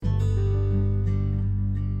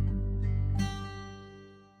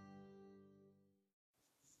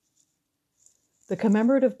The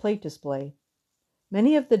commemorative plate display.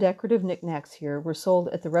 Many of the decorative knickknacks here were sold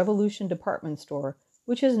at the Revolution department store,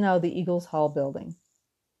 which is now the Eagles Hall building.